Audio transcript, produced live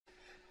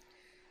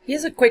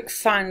Here's a quick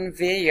fun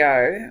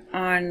video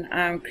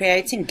on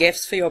creating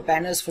GIFs for your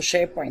banners for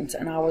SharePoint,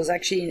 and I was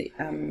actually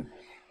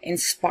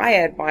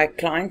inspired by a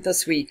client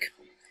this week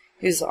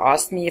who's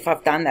asked me if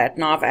I've done that.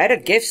 Now, I've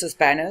added GIFs as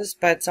banners,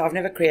 but I've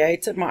never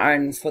created my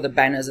own for the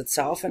banners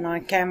itself, and I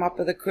came up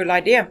with a cool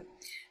idea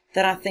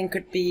that I think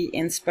could be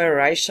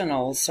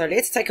inspirational. So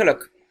let's take a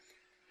look.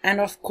 And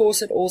of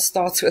course, it all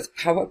starts with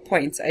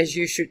PowerPoint. As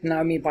you should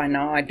know me by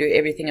now, I do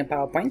everything in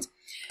PowerPoint.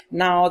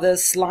 Now, the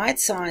slide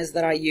size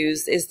that I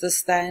used is the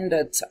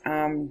standard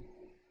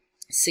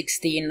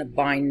 16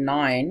 by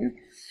 9.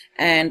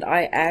 And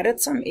I added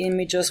some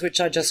images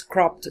which I just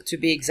cropped to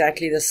be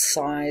exactly the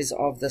size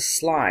of the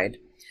slide.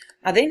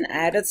 I then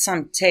added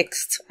some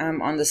text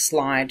on the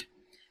slide,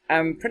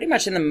 pretty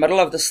much in the middle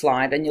of the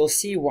slide, and you'll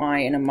see why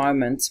in a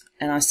moment.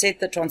 And I set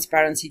the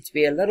transparency to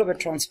be a little bit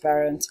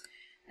transparent,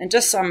 and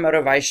just some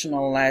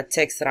motivational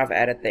text that I've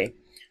added there.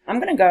 I'm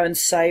going to go and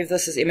save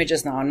this as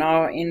images now.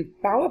 Now, in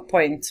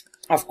PowerPoint,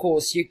 of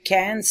course, you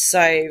can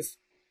save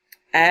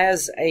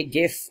as a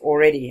GIF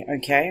already,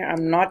 okay?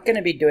 I'm not going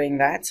to be doing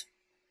that.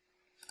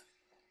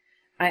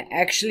 I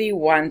actually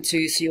want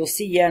to, so you'll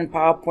see here in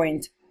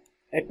PowerPoint,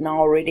 it now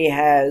already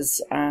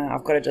has,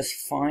 I've got to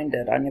just find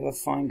it. I never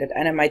find it,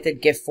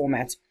 animated GIF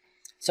format.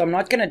 So I'm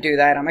not going to do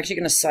that. I'm actually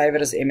going to save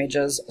it as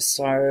images.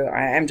 So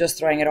I am just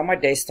throwing it on my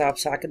desktop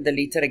so I can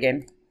delete it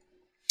again.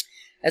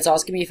 It's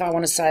asking me if I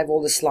want to save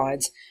all the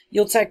slides.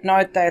 You'll take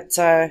note that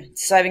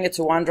saving it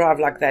to OneDrive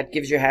like that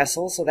gives you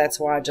hassle. So that's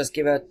why I just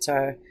give it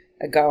a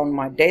go on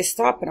my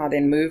desktop and I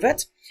then move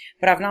it.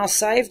 But I've now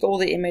saved all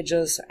the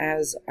images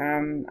as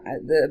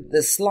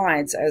the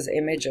slides as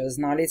images.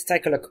 Now let's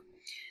take a look.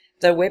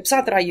 The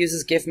website that I use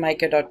is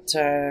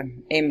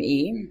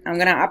giftmaker.me. I'm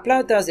going to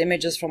upload those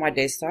images from my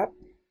desktop.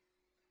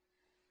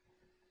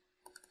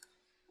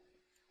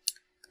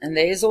 And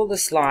there's all the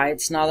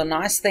slides. Now the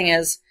nice thing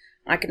is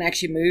I can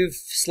actually move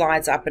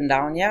slides up and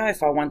down here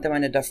if I want them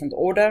in a different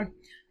order.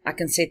 I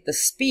can set the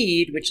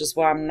speed, which is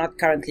why I'm not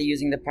currently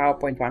using the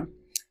PowerPoint one.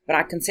 But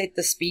I can set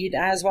the speed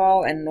as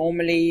well, and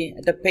normally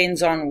it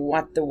depends on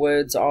what the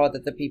words are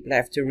that the people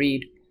have to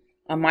read.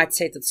 I might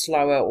set it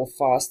slower or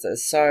faster.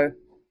 So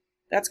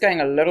that's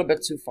going a little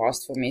bit too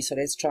fast for me. So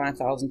let's try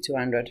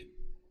 1200.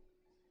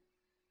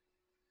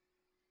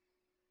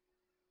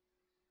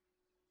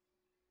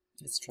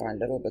 Let's try a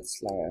little bit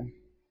slower.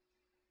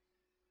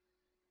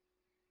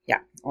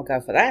 Yeah, I'll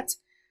go for that.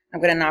 I'm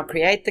going to now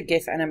create the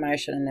GIF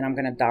animation and then I'm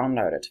going to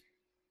download it.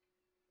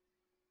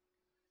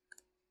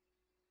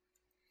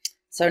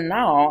 So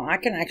now I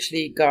can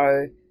actually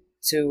go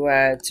to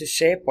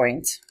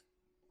SharePoint,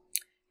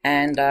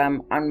 and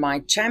on my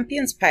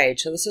champions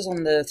page, so this is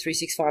on the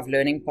 365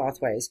 learning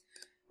pathways,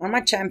 on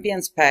my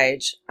champions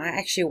page, I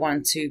actually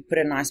want to put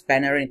a nice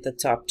banner at the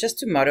top just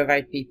to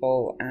motivate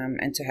people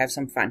and to have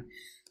some fun.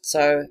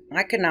 So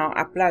I can now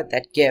upload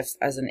that GIF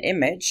as an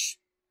image.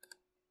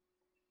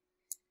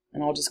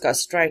 And I'll just go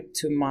straight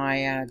to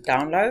my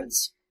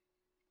downloads.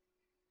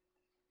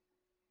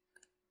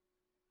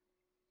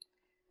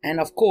 And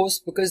of course,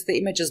 because the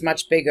image is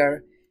much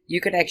bigger,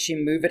 you can actually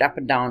move it up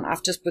and down.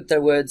 I've just put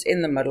the words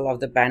in the middle of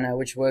the banner,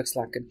 which works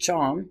like a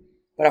charm.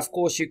 But of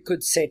course, you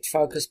could set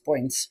focus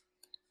points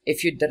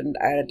if you didn't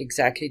add it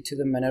exactly to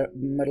the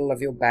middle of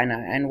your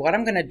banner. And what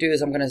I'm going to do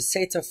is I'm going to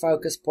set a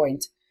focus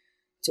point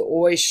to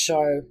always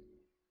show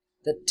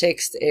the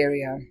text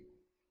area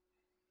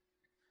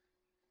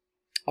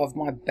of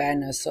my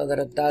banner so that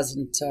it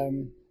doesn't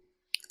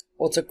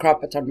auto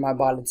crop it on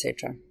mobile,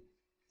 etc.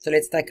 So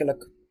let's take a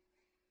look.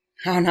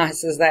 How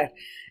nice is that?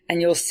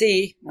 And you'll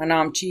see, I know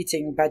I'm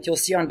cheating, but you'll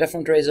see on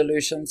different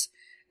resolutions,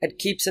 it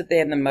keeps it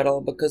there in the middle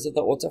because of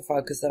the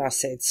autofocus that I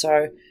set.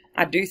 So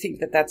I do think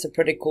that that's a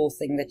pretty cool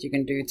thing that you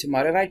can do to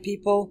motivate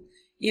people.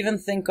 Even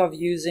think of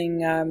using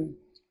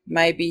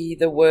maybe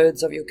the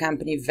words of your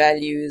company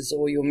values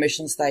or your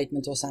mission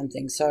statement or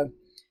something. So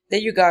there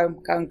you go.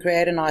 Go and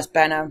create a nice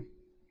banner.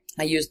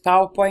 I used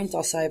PowerPoint.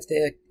 I saved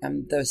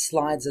the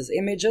slides as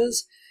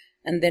images.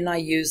 And then I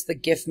used the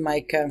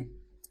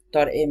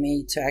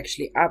Giftmaker.me to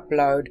actually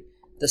upload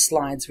the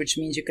slides, which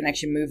means you can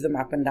actually move them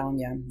up and down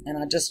here. And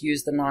I just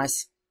used the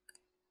nice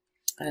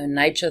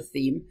nature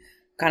theme.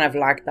 Kind of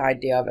like the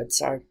idea of it.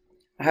 So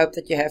I hope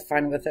that you have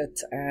fun with it,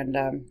 and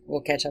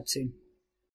we'll catch up soon.